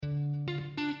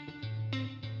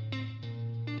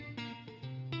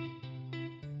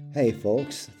Hey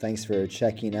folks, thanks for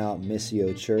checking out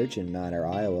Missio Church in Mount Ayr,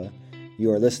 Iowa. You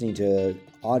are listening to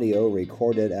audio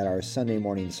recorded at our Sunday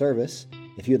morning service.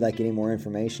 If you'd like any more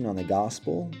information on the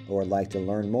gospel or would like to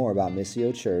learn more about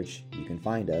Missio Church, you can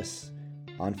find us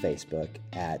on Facebook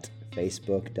at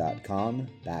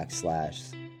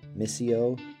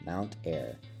facebook.com/Missio Mount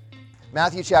Ayr.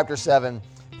 Matthew chapter 7,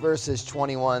 verses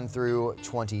 21 through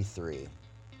 23.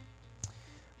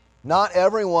 Not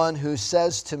everyone who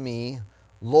says to me,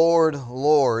 Lord,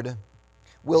 Lord,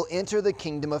 will enter the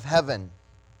kingdom of heaven,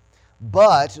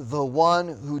 but the one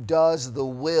who does the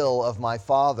will of my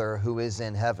Father who is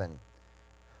in heaven.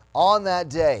 On that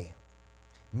day,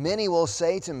 many will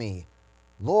say to me,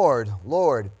 Lord,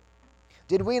 Lord,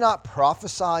 did we not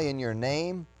prophesy in your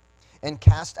name, and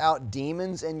cast out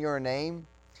demons in your name,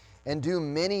 and do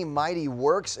many mighty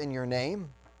works in your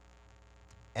name?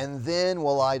 And then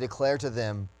will I declare to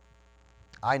them,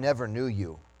 I never knew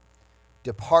you.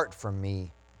 Depart from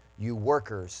me, you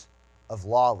workers of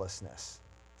lawlessness.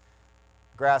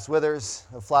 Grass withers,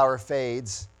 the flower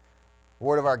fades. The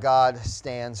word of our God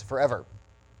stands forever.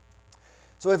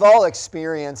 So we've all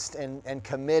experienced and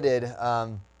committed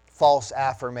false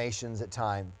affirmations at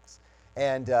times.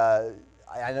 And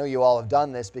I know you all have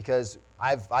done this because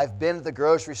I've been at the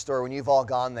grocery store when you've all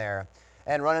gone there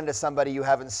and run into somebody you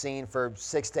haven't seen for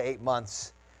 6 to 8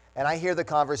 months. And I hear the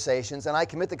conversations and I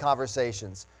commit the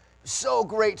conversations. So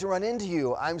great to run into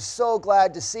you. I'm so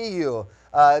glad to see you.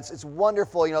 It's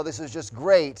wonderful. You know, this is just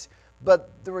great. But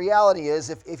the reality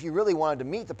is, if you really wanted to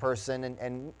meet the person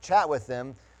and chat with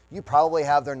them, you probably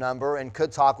have their number and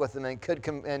could talk with them and could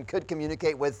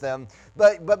communicate with them.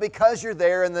 But because you're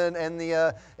there in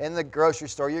the grocery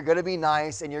store, you're going to be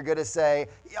nice and you're going to say,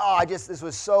 "Oh, this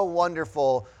was so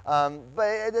wonderful."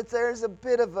 But there's a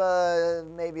bit of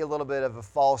maybe a little bit of a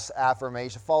false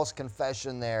affirmation, false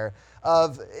confession there.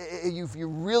 Of if you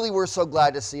really were so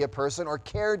glad to see a person or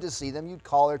cared to see them, you'd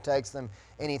call or text them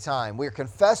anytime. We're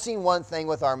confessing one thing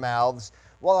with our mouths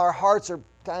while our hearts are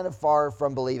kind of far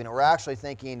from believing it. We're actually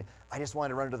thinking, I just wanted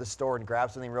to run to the store and grab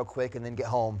something real quick and then get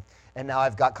home. And now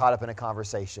I've got caught up in a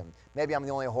conversation. Maybe I'm the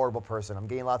only horrible person. I'm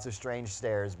getting lots of strange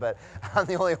stares, but I'm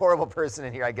the only horrible person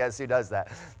in here, I guess, who does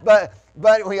that. But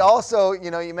we also,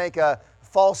 you make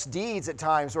false deeds at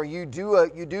times where you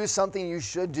do something you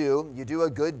should do. You do a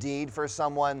good deed for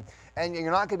someone, and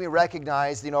you're not going to be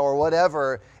recognized, or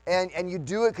whatever. And you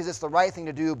do it because it's the right thing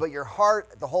to do, but your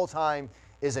heart the whole time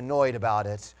is annoyed about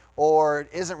it, or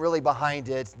isn't really behind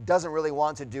it, doesn't really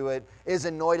want to do it, is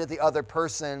annoyed at the other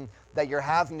person that you're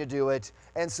having to do it.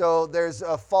 And so there's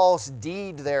a false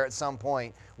deed there at some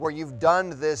point where you've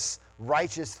done this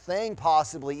righteous thing,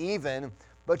 possibly even,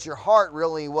 but your heart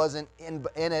really wasn't in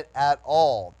it at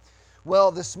all.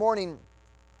 Well, this morning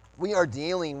we are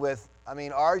dealing with,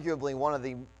 arguably one of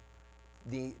the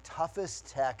toughest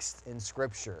texts in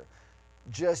Scripture.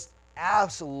 Just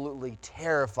absolutely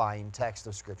terrifying text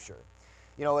of Scripture.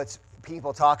 It's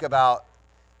people talk about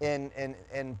in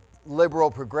liberal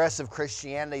progressive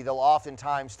Christianity, they'll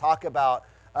oftentimes talk about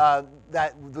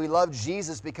that we love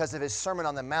Jesus because of his Sermon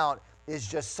on the Mount is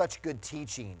just such good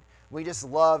teaching. We just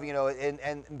love,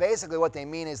 and basically what they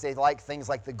mean is they like things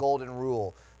like the golden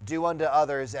rule. Do unto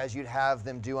others as you'd have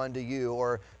them do unto you.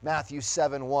 Or Matthew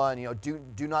 7:1,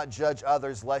 do not judge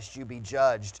others lest you be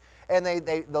judged. And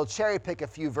they'll cherry pick a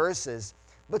few verses.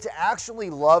 But to actually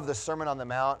love the Sermon on the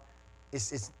Mount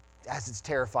has its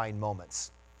terrifying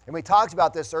moments. And we talked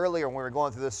about this earlier when we were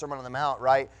going through the Sermon on the Mount,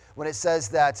 right? When it says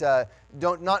that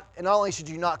not only should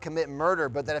you not commit murder,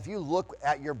 but that if you look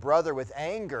at your brother with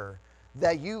anger,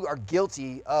 that you are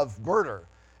guilty of murder.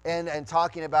 And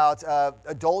talking about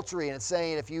adultery, and it's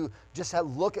saying if you just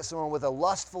look at someone with a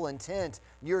lustful intent,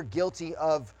 you're guilty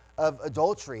of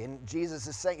adultery. And Jesus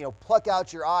is saying, pluck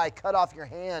out your eye, cut off your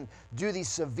hand, do these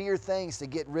severe things to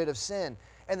get rid of sin.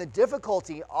 And the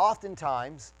difficulty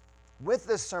oftentimes with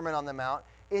this Sermon on the Mount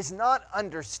is not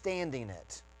understanding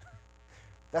it.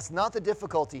 That's not the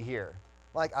difficulty here.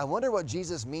 I wonder what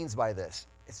Jesus means by this.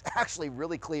 It's actually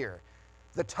really clear.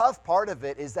 The tough part of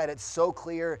it is that it's so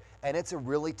clear, and it's a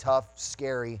really tough,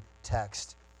 scary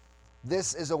text.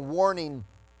 This is a warning,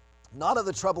 not of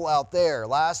the trouble out there.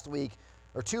 Last week,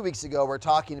 or 2 weeks ago, we're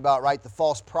talking about, the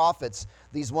false prophets,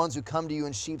 these ones who come to you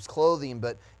in sheep's clothing,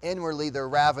 but inwardly they're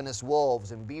ravenous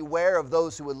wolves. And beware of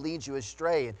those who would lead you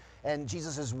astray. And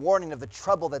Jesus is warning of the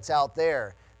trouble that's out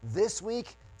there. This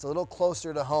week, it's a little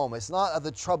closer to home. It's not of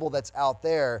the trouble that's out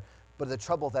there, but the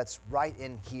trouble that's right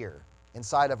in here,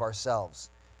 inside of ourselves.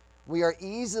 We are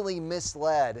easily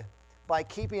misled by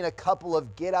keeping a couple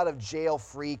of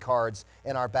get-out-of-jail-free cards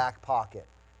in our back pocket.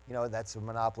 You know, that's a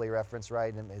Monopoly reference,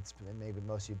 right? And it's maybe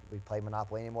most of you we play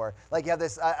Monopoly anymore. Like you have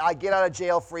this, I get out of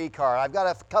jail free card. I've got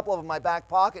a couple of them in my back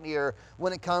pocket here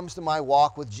when it comes to my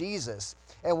walk with Jesus.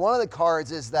 And one of the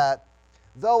cards is that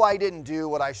though I didn't do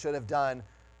what I should have done,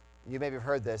 you maybe have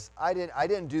heard this, I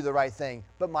didn't do the right thing,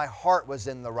 but my heart was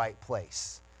in the right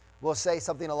place. We'll say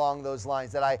something along those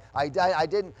lines, that I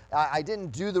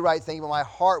didn't do the right thing, but my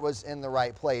heart was in the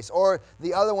right place. Or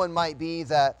the other one might be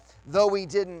that though we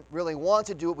didn't really want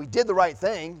to do it, we did the right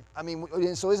thing. I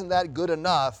mean, so isn't that good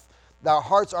enough? Our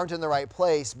hearts aren't in the right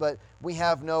place, but we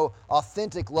have no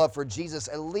authentic love for Jesus.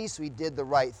 At least we did the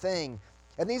right thing.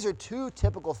 And these are two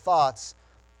typical thoughts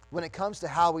when it comes to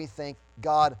how we think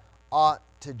God ought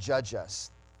to judge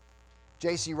us.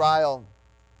 J.C. Ryle,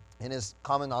 in his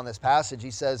comment on this passage,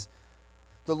 he says,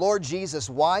 the Lord Jesus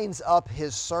winds up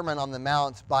his Sermon on the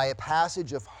Mount by a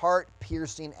passage of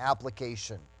heart-piercing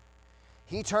application.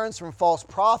 He turns from false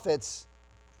prophets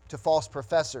to false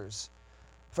professors,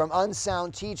 from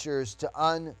unsound teachers to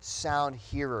unsound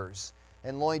hearers.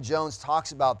 And Lloyd Jones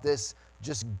talks about this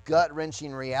just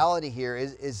gut-wrenching reality here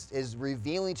is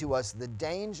revealing to us the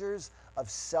dangers of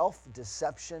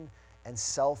self-deception and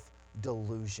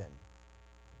self-delusion.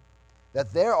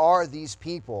 That there are these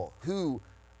people who,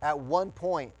 at one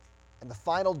point in the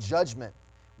final judgment,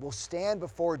 will stand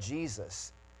before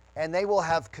Jesus and they will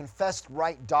have confessed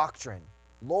right doctrine.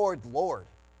 Lord, Lord.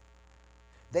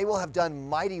 They will have done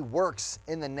mighty works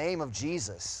in the name of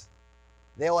Jesus.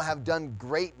 They will have done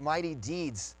great, mighty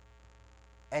deeds.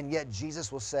 And yet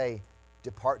Jesus will say,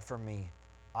 depart from me,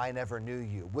 I never knew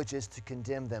you, which is to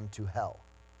condemn them to hell.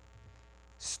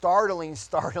 Startling,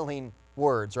 startling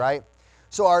words, right?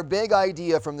 So our big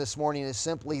idea from this morning is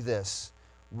simply this.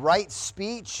 Right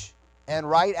speech and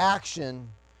right action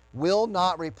will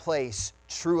not replace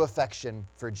true affection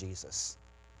for Jesus.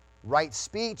 Right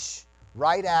speech,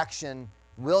 right action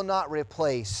will not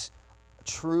replace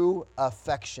true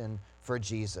affection for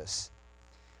Jesus.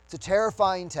 It's a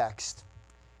terrifying text,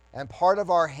 and part of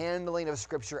our handling of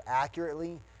Scripture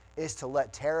accurately is to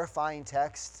let terrifying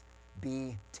texts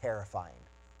be terrifying.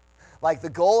 Like the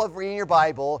goal of reading your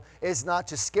Bible is not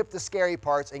to skip the scary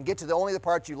parts and get to only the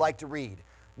parts you like to read.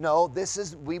 No,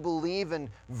 we believe in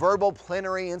verbal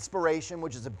plenary inspiration,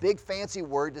 which is a big fancy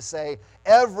word to say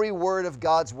every word of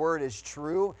God's word is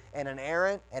true and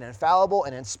inerrant and infallible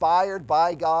and inspired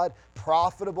by God,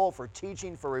 profitable for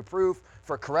teaching, for reproof,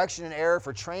 for correction and error,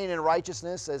 for training in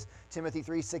righteousness, as Timothy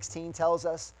 3:16 tells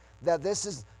us. That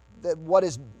what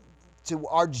is to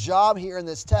our job here in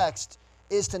this text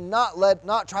is to not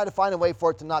try to find a way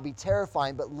for it to not be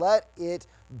terrifying, but let it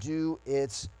do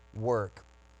its work.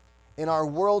 In our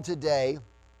world today,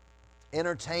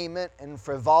 entertainment and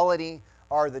frivolity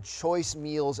are the choice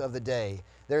meals of the day.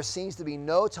 There seems to be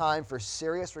no time for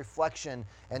serious reflection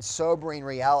and sobering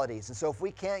realities. And so if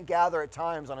we can't gather at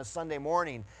times on a Sunday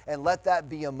morning and let that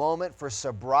be a moment for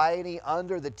sobriety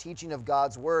under the teaching of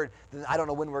God's Word, then I don't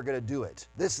know when we're going to do it.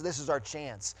 This is our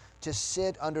chance to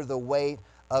sit under the weight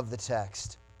of the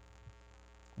text.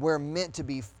 We're meant to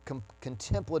be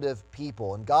contemplative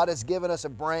people, and God has given us a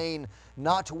brain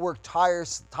not to work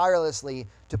tirelessly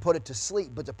to put it to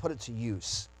sleep, but to put it to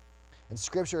use. And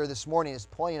Scripture this morning is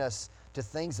pointing us to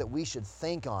things that we should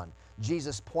think on.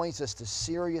 Jesus points us to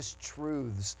serious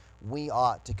truths we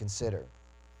ought to consider.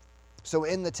 So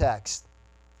in the text,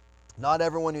 not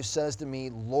everyone who says to me,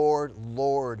 Lord,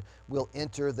 Lord, will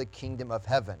enter the kingdom of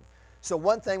heaven. So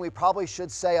one thing we probably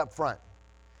should say up front,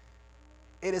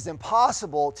 it is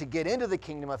impossible to get into the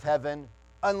kingdom of heaven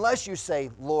unless you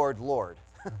say, Lord, Lord.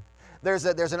 There's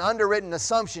an underwritten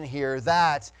assumption here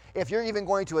that if you're even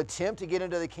going to attempt to get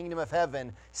into the kingdom of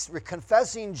heaven,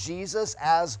 confessing Jesus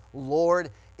as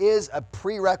Lord is a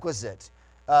prerequisite.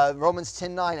 Romans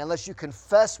 10:9, unless you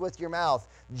confess with your mouth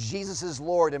Jesus is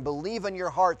Lord and believe in your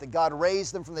heart that God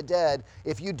raised them from the dead,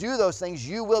 if you do those things,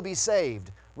 you will be saved,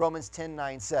 Romans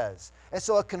 10:9 says. And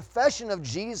so a confession of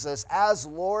Jesus as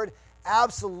Lord,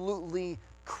 absolutely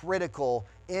critical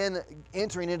in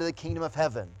entering into the kingdom of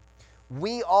heaven.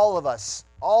 We, all of us,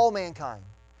 all mankind,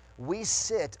 we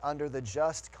sit under the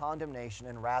just condemnation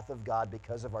and wrath of God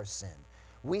because of our sin.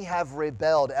 We have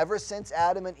rebelled ever since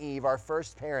Adam and Eve, our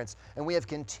first parents, and we have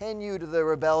continued the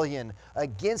rebellion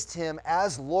against Him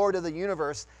as Lord of the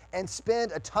universe and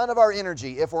spend a ton of our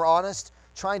energy, if we're honest,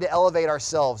 trying to elevate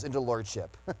ourselves into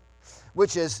lordship,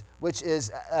 which is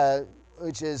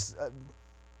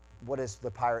what is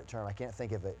the pirate term? I can't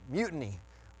think of it. Mutiny.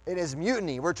 It is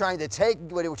mutiny. We're trying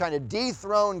to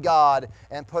dethrone God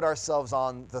and put ourselves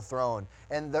on the throne.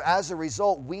 And as a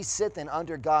result, we sit then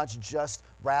under God's just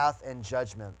wrath and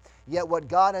judgment. Yet what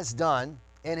God has done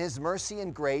in His mercy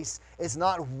and grace, is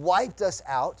not wiped us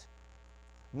out,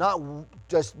 not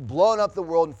just blown up the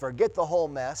world and forget the whole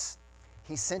mess.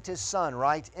 He sent His Son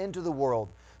right into the world,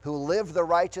 who lived the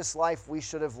righteous life we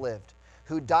should have lived,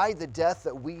 who died the death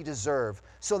that we deserve,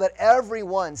 so that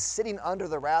everyone sitting under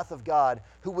the wrath of God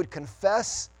who would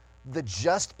confess the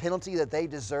just penalty that they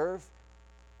deserve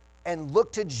and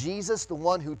look to Jesus, the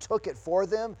one who took it for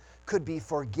them, could be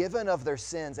forgiven of their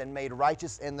sins and made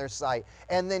righteous in their sight,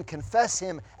 and then confess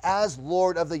Him as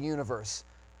Lord of the universe.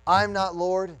 I'm not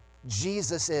Lord,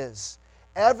 Jesus is.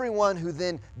 Everyone who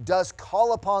then does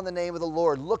call upon the name of the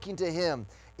Lord, looking to Him,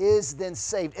 is then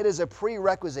saved. It is a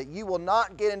prerequisite. You will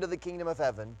not get into the kingdom of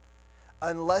heaven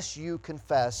unless you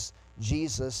confess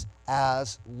Jesus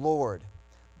as Lord.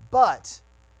 But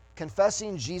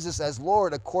confessing Jesus as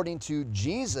Lord, according to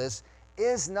Jesus,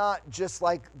 is not just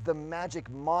like the magic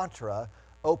mantra,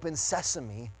 open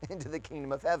sesame into the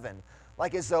kingdom of heaven.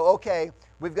 Like as though, okay,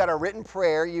 we've got a written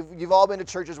prayer. You've all been to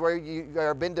churches where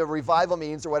you've been to revival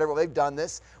meetings or whatever. They've done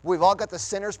this. We've all got the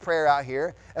sinner's prayer out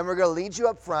here, and we're going to lead you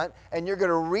up front, and you're going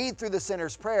to read through the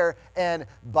sinner's prayer, and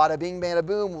bada bing, bada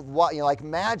boom, like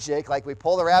magic, like we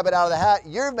pull the rabbit out of the hat,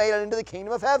 you're made it into the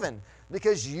kingdom of heaven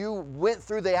because you went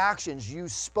through the actions, you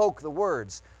spoke the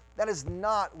words. That is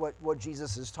not what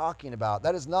Jesus is talking about.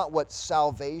 That is not what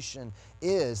salvation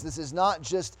is. This is not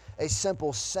just a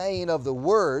simple saying of the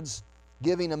words,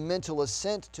 giving a mental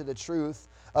assent to the truth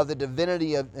of the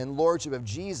divinity and lordship of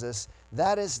Jesus.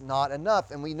 That is not enough.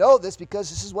 And we know this because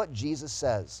this is what Jesus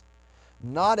says.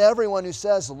 Not everyone who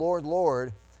says, Lord,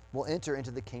 Lord, will enter into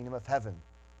the kingdom of heaven.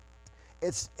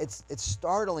 It's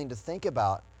startling to think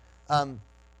about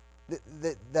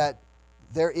that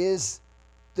there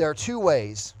are two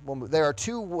ways. There are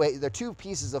two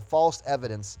pieces of false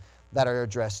evidence that are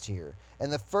addressed here.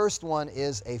 And the first one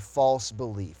is a false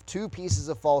belief. Two pieces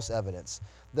of false evidence.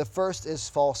 The first is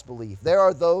false belief. There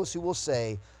are those who will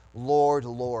say, Lord,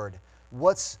 Lord.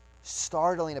 What's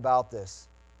startling about this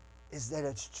is that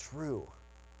it's true.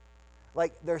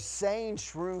 Like they're saying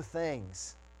true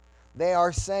things. They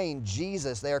are saying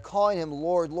Jesus. They are calling Him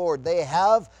Lord, Lord. They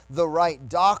have the right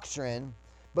doctrine,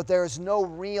 but there is no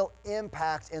real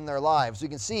impact in their lives. You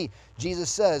can see Jesus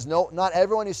says, no, not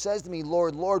everyone who says to me,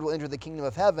 Lord, Lord, will enter the kingdom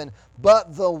of heaven,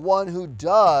 but the one who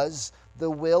does the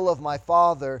will of my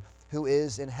Father who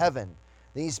is in heaven.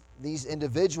 These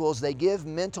individuals, they give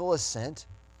mental assent.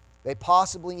 They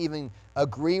possibly even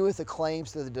agree with the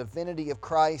claims to the divinity of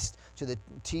Christ,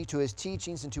 to His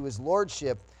teachings and to His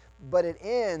lordship, but it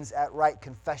ends at right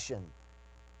confession.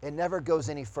 It never goes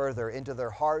any further into their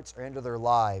hearts or into their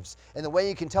lives. And the way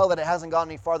you can tell that it hasn't gone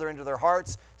any farther into their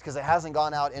hearts is because it hasn't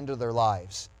gone out into their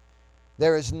lives.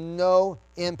 There is no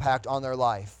impact on their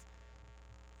life.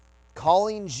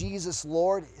 Calling Jesus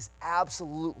Lord is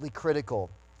absolutely critical,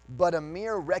 but a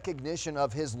mere recognition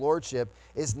of His lordship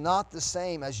is not the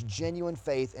same as genuine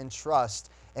faith and trust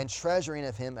and treasuring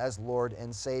of Him as Lord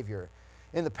and Savior.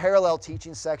 In the parallel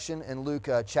teaching section in Luke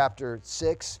chapter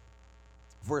 6,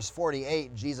 verse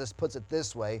 48, Jesus puts it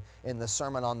this way in the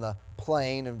Sermon on the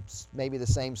Plain, and maybe the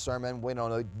same sermon, we don't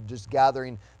know, just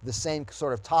gathering the same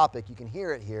sort of topic. You can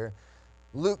hear it here.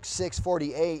 Luke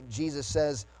 6:48, Jesus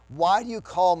says, why do you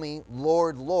call me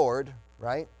Lord, Lord,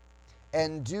 right?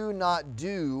 And do not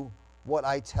do what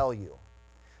I tell you.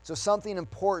 So something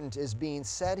important is being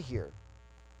said here.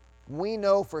 We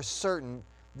know for certain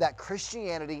that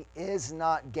Christianity is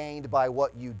not gained by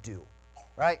what you do,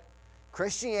 right?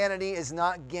 Christianity is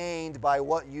not gained by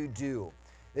what you do.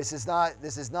 This is not,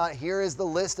 here is the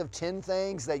list of 10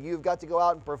 things that you've got to go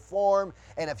out and perform,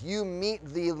 and if you meet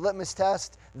the litmus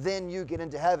test, then you get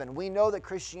into heaven. We know that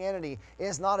Christianity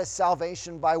is not a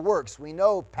salvation by works. We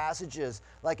know passages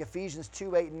like Ephesians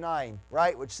 2:8-9,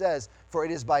 right, which says, for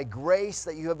it is by grace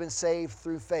that you have been saved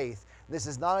through faith. This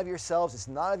is not of yourselves, it's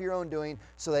not of your own doing,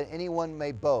 so that anyone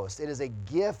may boast. It is a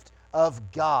gift of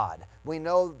God. We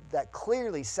know that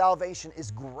clearly salvation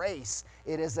is grace.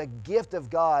 It is a gift of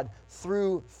God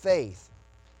through faith.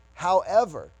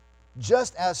 However,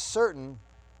 just as certain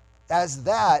as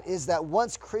that is that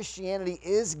once Christianity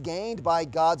is gained by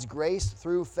God's grace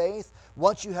through faith,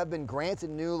 once you have been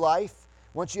granted new life,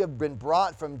 once you have been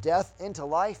brought from death into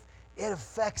life, it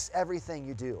affects everything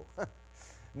you do.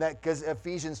 Because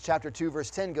Ephesians chapter 2 verse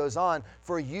 10 goes on,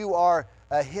 for you are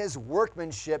His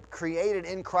workmanship created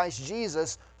in Christ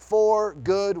Jesus for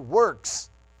good works.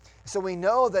 So we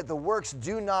know that the works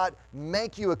do not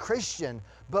make you a Christian,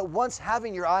 but once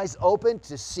having your eyes open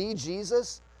to see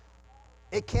Jesus,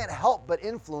 it can't help but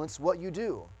influence what you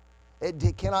do.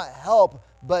 It cannot help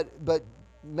but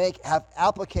have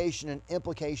application and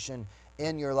implication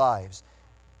in your lives.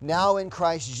 Now in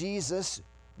Christ Jesus,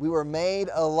 We were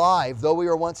made alive, though we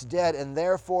were once dead, and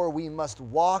therefore we must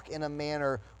walk in a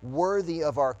manner worthy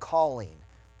of our calling,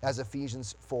 as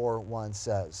Ephesians 4:1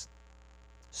 says.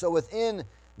 So within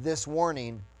this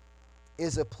warning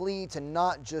is a plea to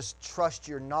not just trust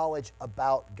your knowledge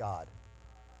about God.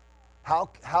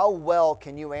 How well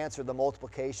can you answer the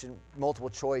multiple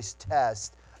choice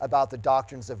test about the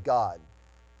doctrines of God?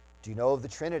 Do you know of the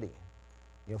Trinity?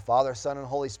 You know, Father, Son, and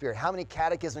Holy Spirit. How many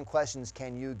catechism questions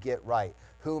can you get right?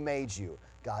 Who made you?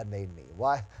 God made me.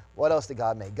 Why? What else did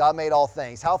God make? God made all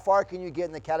things. How far can you get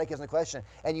in the catechism question?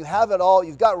 And you have it all.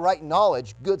 You've got right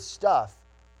knowledge, good stuff.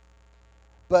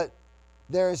 But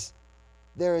this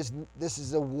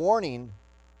is a warning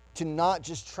to not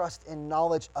just trust in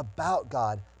knowledge about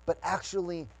God, but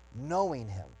actually knowing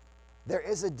Him. There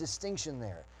is a distinction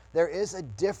there. There is a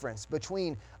difference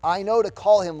between, I know to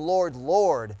call Him Lord,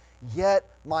 Lord, yet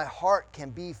my heart can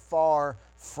be far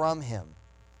from Him.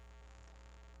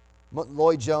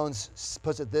 Lloyd Jones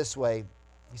puts it this way.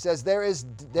 He says, there is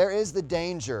the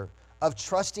danger of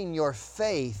trusting your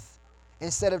faith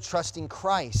instead of trusting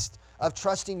Christ, of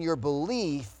trusting your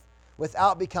belief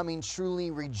without becoming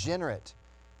truly regenerate.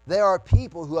 There are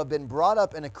people who have been brought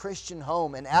up in a Christian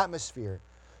home and atmosphere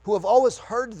who have always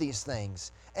heard these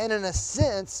things and in a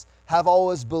sense have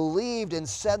always believed and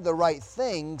said the right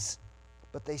things,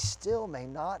 but they still may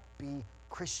not be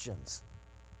Christians.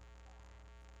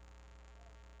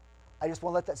 I just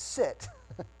want to let that sit.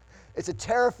 It's a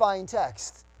terrifying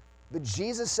text, but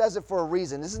Jesus says it for a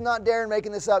reason. This is not Darin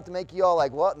making this up to make you all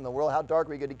like, what in the world? How dark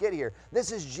are we going to get here?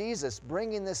 This is Jesus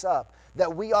bringing this up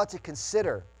that we ought to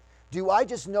consider. Do I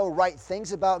just know right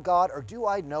things about God, or do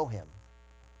I know Him?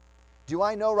 Do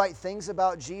I know right things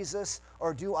about Jesus,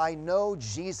 or do I know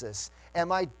Jesus?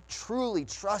 Am I truly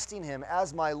trusting Him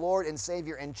as my Lord and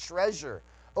Savior and treasure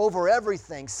over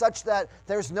everything, such that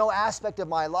there's no aspect of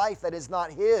my life that is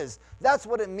not His? That's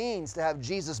what it means to have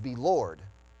Jesus be Lord,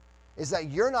 is that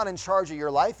you're not in charge of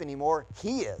your life anymore.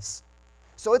 He is.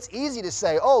 So it's easy to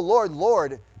say, oh, Lord,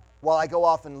 Lord, while I go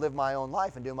off and live my own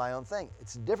life and do my own thing.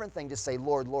 It's a different thing to say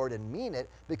Lord, Lord, and mean it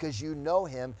because you know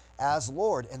Him as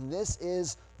Lord. And this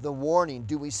is the warning.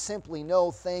 Do we simply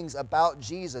know things about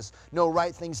Jesus, know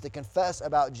right things to confess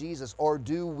about Jesus, or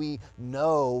do we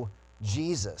know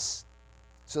Jesus?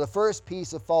 So the first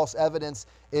piece of false evidence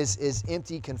is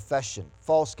empty confession,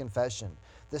 false confession.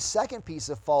 The second piece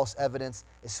of false evidence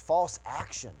is false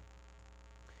action.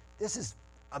 This is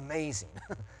amazing.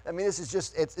 I mean, this is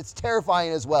just, it's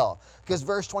terrifying as well. Because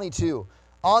verse 22,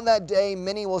 on that day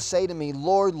many will say to me,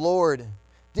 Lord, Lord,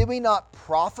 did we not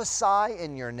prophesy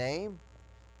in your name?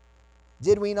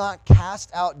 Did we not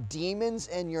cast out demons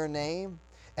in your name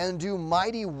and do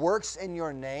mighty works in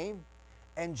your name?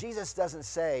 And Jesus doesn't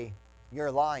say, you're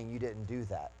lying, you didn't do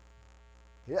that.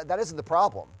 That isn't the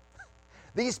problem.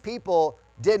 These people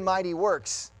did mighty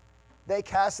works. They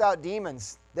cast out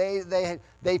demons. They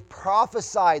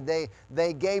prophesied.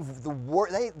 They gave the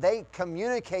word. They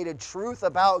communicated truth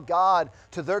about God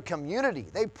to their community.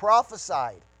 They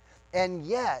prophesied. And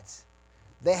yet,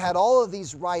 they had all of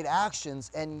these right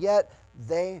actions, and yet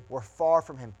they were far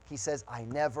from Him. He says, I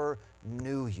never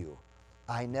knew you.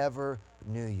 I never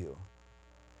knew you.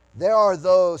 There are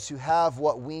those who have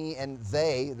what we and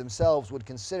they themselves would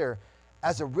consider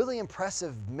as a really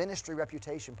impressive ministry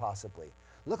reputation, possibly.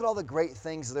 Look at all the great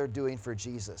things they're doing for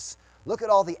Jesus. Look at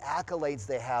all the accolades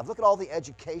they have. Look at all the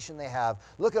education they have.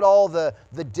 Look at all the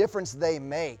difference they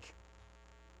make.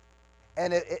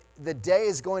 And the day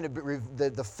is going to be,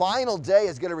 the final day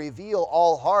is going to reveal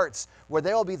all hearts, where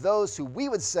there will be those who we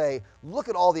would say, look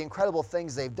at all the incredible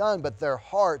things they've done, but their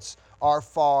hearts are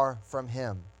far from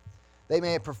Him. They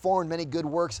may have performed many good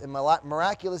works and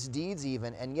miraculous deeds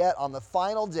even, and yet on the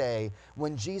final day,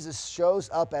 when Jesus shows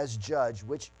up as judge,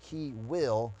 which He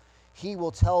will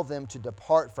tell them to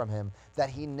depart from Him, that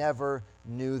He never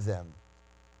knew them.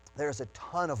 There's a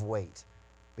ton of weight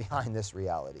behind this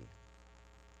reality.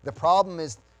 The problem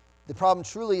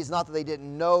truly is not that they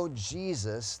didn't know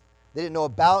Jesus, they didn't know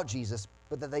about Jesus,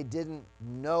 but that they didn't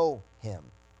know Him.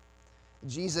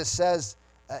 Jesus says,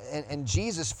 and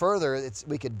Jesus further,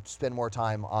 we could spend more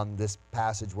time on this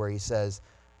passage where He says,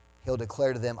 He'll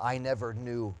declare to them, I never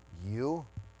knew you.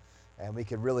 And we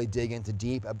could really dig into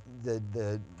deep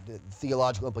the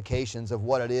theological implications of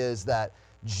what it is that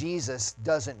Jesus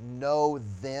doesn't know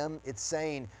them. It's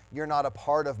saying, you're not a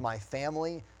part of my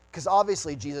family. Because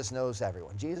obviously Jesus knows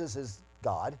everyone. Jesus is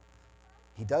God.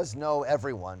 He does know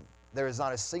everyone. there is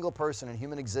not a single person in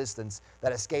human existence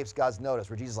that escapes God's notice,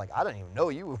 where Jesus is like, I didn't even know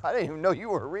you. I didn't even know you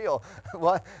were real.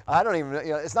 What? I don't even know.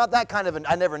 It's not that kind of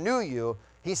I never knew you.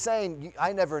 He's saying,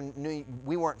 I never knew,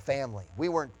 we weren't family.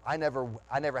 I never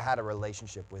had a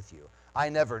relationship with you. I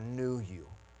never knew you.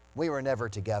 We were never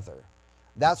together.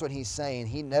 That's what he's saying.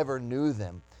 He never knew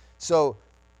them. So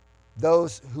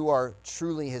those who are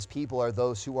truly his people are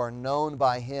those who are known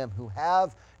by him, who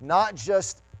have not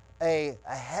just a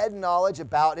head knowledge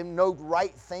about him, know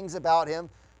right things about him,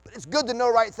 but it's good to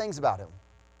know right things about him.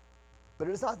 But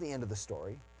it is not the end of the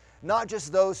story. Not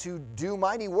just those who do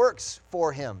mighty works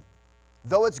for him,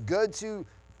 though it's good to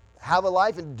have a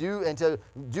life and to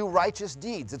do righteous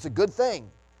deeds. It's a good thing.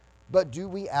 But do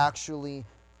we actually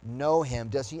know him?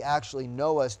 Does he actually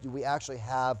know us? Do we actually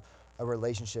have a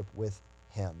relationship with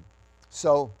him?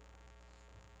 So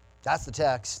that's the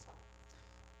text.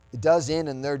 It does end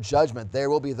in their judgment. There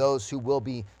will be those who will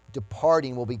be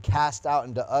departing, will be cast out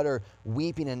into utter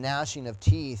weeping and gnashing of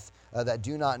teeth that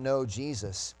do not know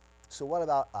Jesus. So what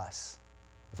about us?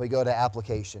 If we go to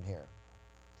application here.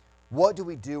 What do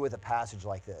we do with a passage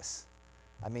like this?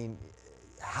 I mean,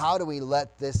 how do we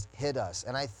let this hit us?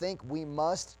 And I think we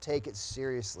must take it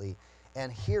seriously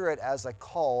and hear it as a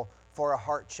call for a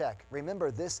heart check.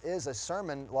 Remember, this is a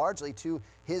sermon largely to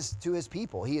his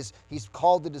people. He's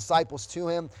called the disciples to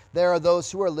him. There are those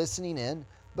who are listening in,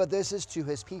 but this is to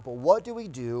his people. What do we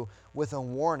do with a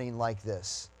warning like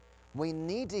this? We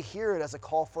need to hear it as a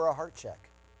call for a heart check.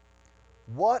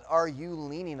 What are you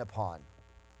leaning upon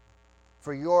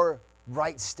for your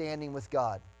right standing with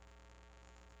God?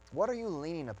 What are you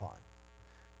leaning upon?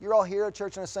 You're all here at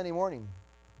church on a Sunday morning.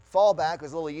 Fall back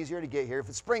is a little easier to get here. If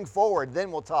it's spring forward, then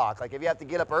we'll talk. Like if you have to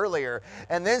get up earlier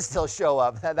and then still show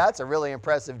up, that's a really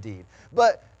impressive deed.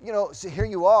 But, so here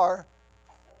you are,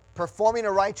 performing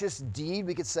a righteous deed,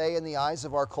 we could say, in the eyes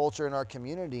of our culture and our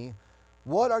community.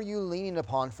 What are you leaning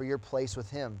upon for your place with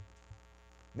him?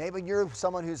 Maybe you're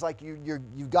someone who's like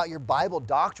you've got your Bible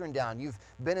doctrine down. You've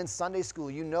been in Sunday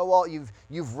school. You know all. You've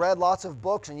read lots of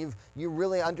books, and you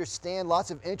really understand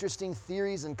lots of interesting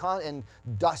theories and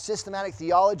systematic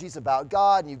theologies about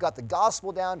God. And you've got the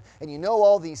gospel down, and you know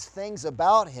all these things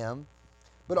about him.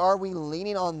 But are we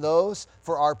leaning on those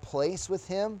for our place with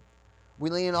him? We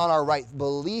leaning on our right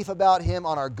belief about him,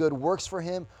 on our good works for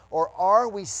him, or are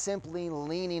we simply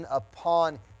leaning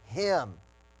upon him?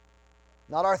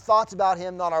 Not our thoughts about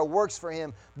him, not our works for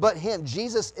him, but him.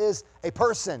 Jesus is a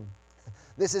person.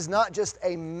 This is not just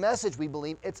a message we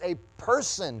believe, it's a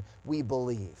person we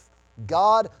believe.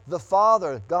 God the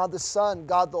Father, God the Son,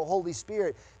 God the Holy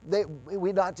Spirit.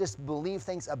 We not just believe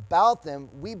things about them,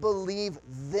 we believe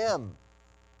them.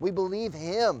 We believe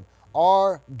him,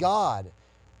 our God.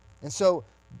 And so,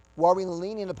 while we're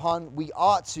leaning upon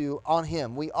on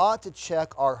him, we ought to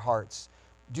check our hearts.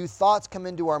 Do thoughts come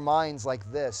into our minds like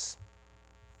this?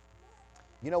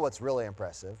 You know what's really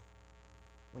impressive?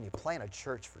 When you plant a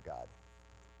church for God.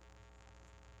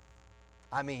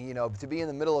 I mean, to be in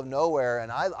the middle of nowhere,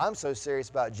 and I'm so serious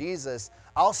about Jesus,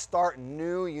 I'll start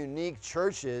new, unique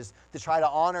churches to try to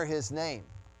honor his name.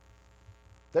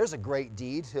 There's a great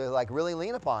deed to really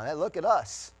lean upon. Hey, look at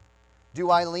us. Do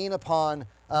I lean upon,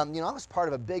 I was part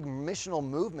of a big missional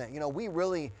movement.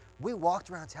 We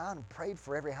walked around town and prayed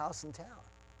for every house in town.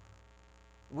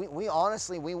 We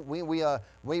honestly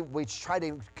try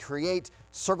to create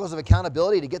circles of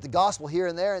accountability to get the gospel here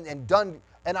and there and done.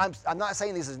 And I'm not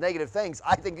saying these as negative things.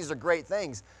 I think these are great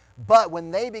things. But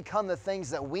when they become the things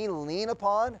that we lean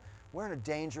upon, we're in a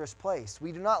dangerous place.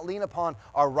 We do not lean upon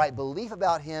our right belief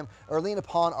about him or lean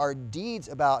upon our deeds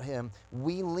about him.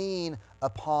 We lean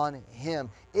upon him.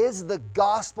 Is the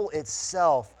gospel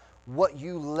itself what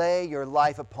you lay your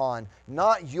life upon?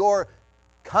 Not your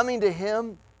coming to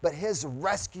him, but his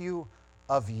rescue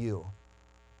of you.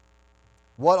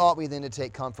 What ought we then to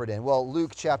take comfort in? Well,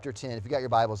 Luke chapter 10, if you got your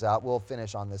Bibles out, we'll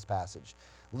finish on this passage.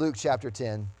 Luke chapter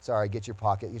 10, sorry, get your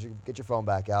pocket, get your phone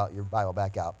back out, your Bible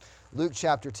back out. Luke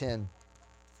chapter 10.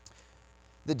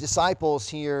 The disciples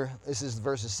here, this is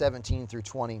verses 17 through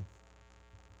 20.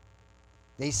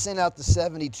 They sent out the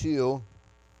 72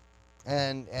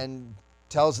 and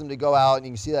tells them to go out, and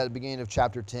you can see that at the beginning of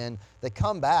chapter 10. They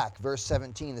come back, verse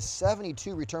 17. The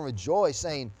 72 return with joy,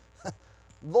 saying,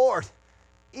 Lord,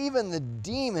 even the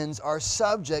demons are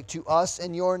subject to us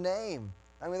in your name.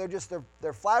 I mean,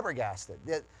 they're flabbergasted.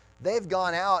 They've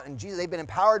gone out, and they've been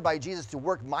empowered by Jesus to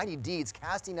work mighty deeds,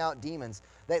 casting out demons.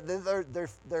 They're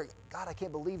God, I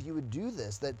can't believe you would do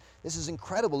this. That this is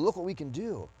incredible. Look what we can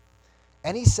do.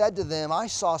 And he said to them, I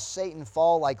saw Satan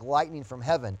fall like lightning from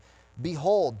heaven.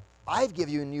 Behold, I've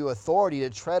given you authority to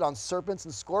tread on serpents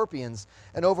and scorpions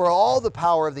and over all the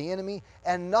power of the enemy,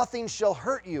 and nothing shall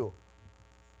hurt you.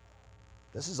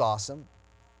 This is awesome.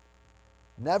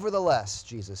 Nevertheless,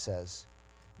 Jesus says,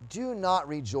 do not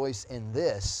rejoice in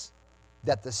this,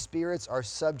 that the spirits are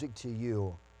subject to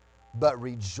you, but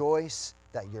rejoice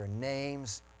that your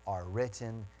names are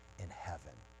written in heaven.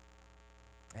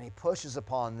 And he pushes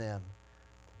upon them.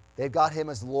 They've got him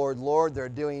as Lord. Lord, they're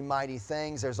doing mighty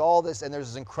things. There's all this, and there's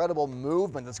this incredible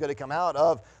movement that's going to come out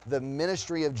of the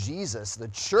ministry of Jesus. The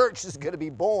church is going to be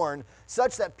born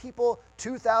such that people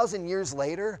 2,000 years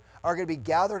later are going to be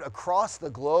gathered across the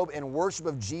globe in worship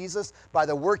of Jesus by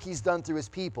the work he's done through his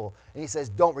people. And he says,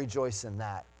 don't rejoice in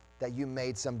that you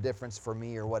made some difference for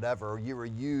me or whatever, or you were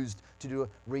used to do it.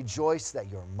 Rejoice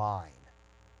that you're mine.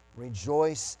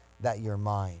 Rejoice that you're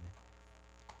mine.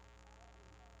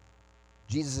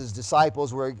 Jesus'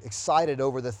 disciples were excited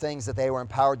over the things that they were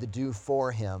empowered to do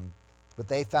for him, but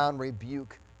they found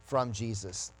rebuke from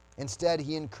Jesus. Instead,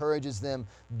 he encourages them,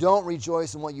 don't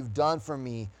rejoice in what you've done for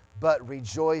me, but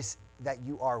rejoice that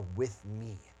you are with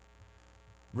me.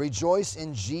 Rejoice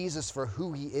in Jesus for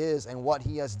who he is and what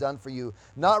he has done for you.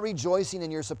 Not rejoicing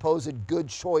in your supposed good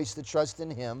choice to trust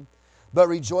in him, but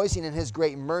rejoicing in his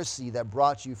great mercy that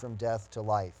brought you from death to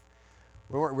life.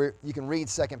 You can read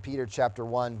 2 Peter chapter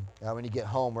 1 when you get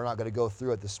home. We're not going to go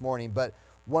through it this morning, but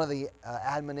one of the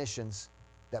admonitions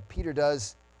that Peter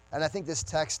does, and I think this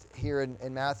text here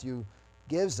in Matthew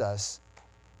gives us,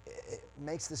 it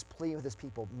makes this plea with his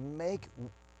people.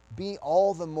 Be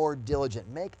all the more diligent.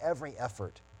 Make every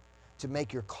effort to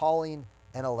make your calling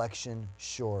and election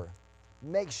sure.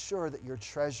 Make sure that you're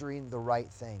treasuring the right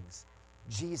things.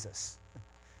 Jesus,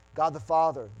 God the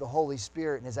Father, the Holy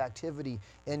Spirit, and his activity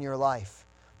in your life.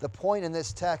 The point in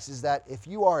this text is that if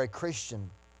you are a Christian,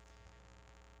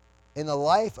 in the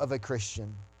life of a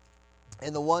Christian,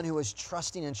 and the one who is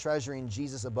trusting and treasuring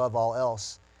Jesus above all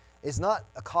else, is not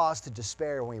a cause to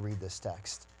despair when we read this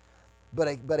text, but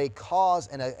a cause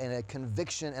and a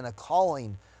conviction and a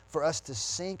calling for us to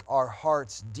sink our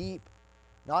hearts deep,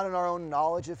 not in our own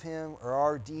knowledge of him or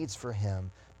our deeds for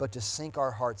him, but to sink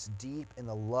our hearts deep in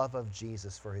the love of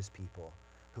Jesus for his people,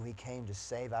 who he came to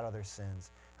save out of their sins,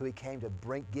 who he came to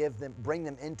bring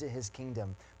them into his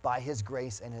kingdom by his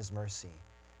grace and his mercy.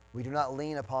 We do not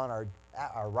lean upon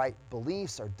our right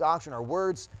beliefs, our doctrine, our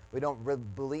words. We don't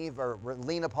believe or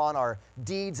lean upon our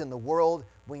deeds in the world.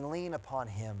 We lean upon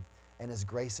him and his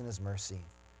grace and his mercy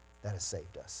that has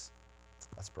saved us.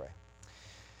 Let's pray.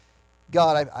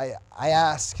 God, I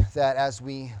ask that as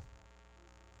we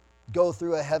go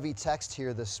through a heavy text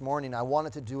here this morning, I want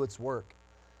it to do its work.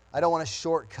 I don't want to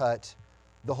shortcut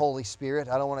the Holy Spirit.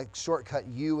 I don't want to shortcut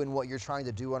you and what you're trying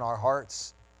to do in our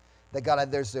hearts. That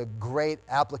God, there's a great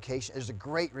application. There's a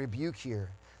great rebuke here.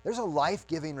 There's a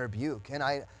life-giving rebuke. And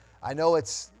I know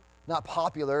it's not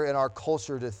popular in our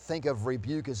culture to think of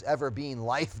rebuke as ever being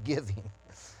life-giving.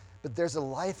 But there's a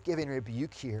life-giving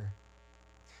rebuke here.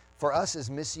 For us as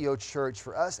Missio Church,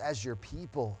 for us as your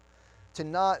people, to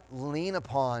not lean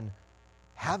upon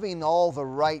having all the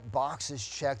right boxes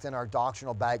checked in our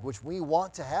doctrinal bag, which we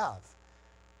want to have.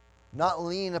 Not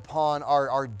lean upon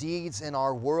our deeds in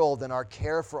our world and our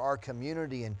care for our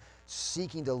community and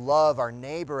seeking to love our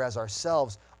neighbor as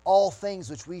ourselves, all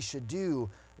things which we should do,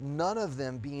 none of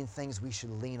them being things we should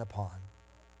lean upon.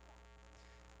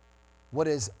 What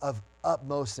is of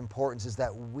utmost importance is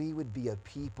that we would be a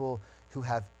people who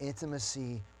have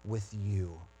intimacy with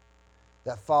you.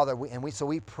 That, Father, so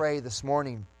we pray this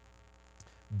morning,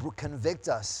 convict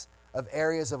us of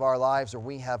areas of our lives where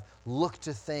we have looked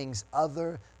to things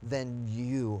other than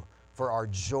you for our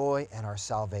joy and our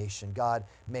salvation. God,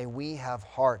 may we have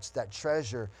hearts that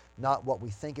treasure not what we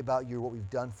think about you or what we've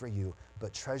done for you,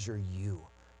 but treasure you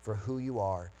for who you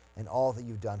are and all that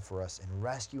you've done for us and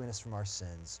rescuing us from our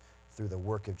sins through the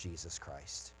work of Jesus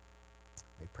Christ.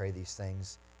 We pray these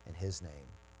things in his name.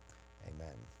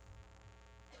 Amen.